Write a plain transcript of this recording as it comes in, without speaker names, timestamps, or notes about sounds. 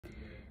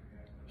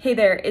Hey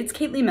there, it's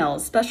Kateleigh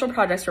Mills, Special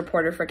Projects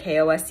Reporter for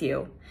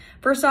KOSU.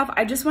 First off,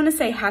 I just want to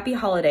say happy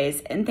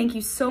holidays and thank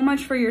you so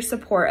much for your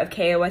support of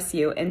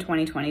KOSU in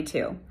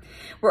 2022.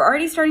 We're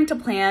already starting to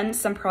plan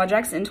some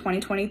projects in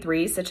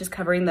 2023, such as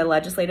covering the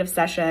legislative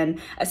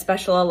session, a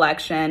special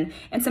election,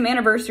 and some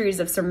anniversaries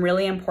of some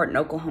really important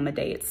Oklahoma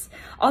dates.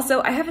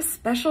 Also, I have a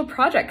special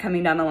project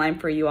coming down the line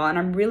for you all, and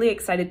I'm really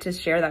excited to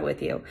share that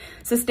with you.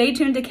 So stay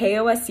tuned to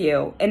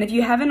KOSU, and if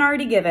you haven't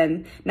already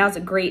given, now's a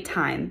great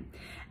time.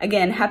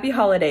 Again, happy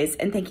holidays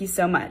and thank you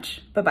so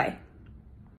much. Bye-bye.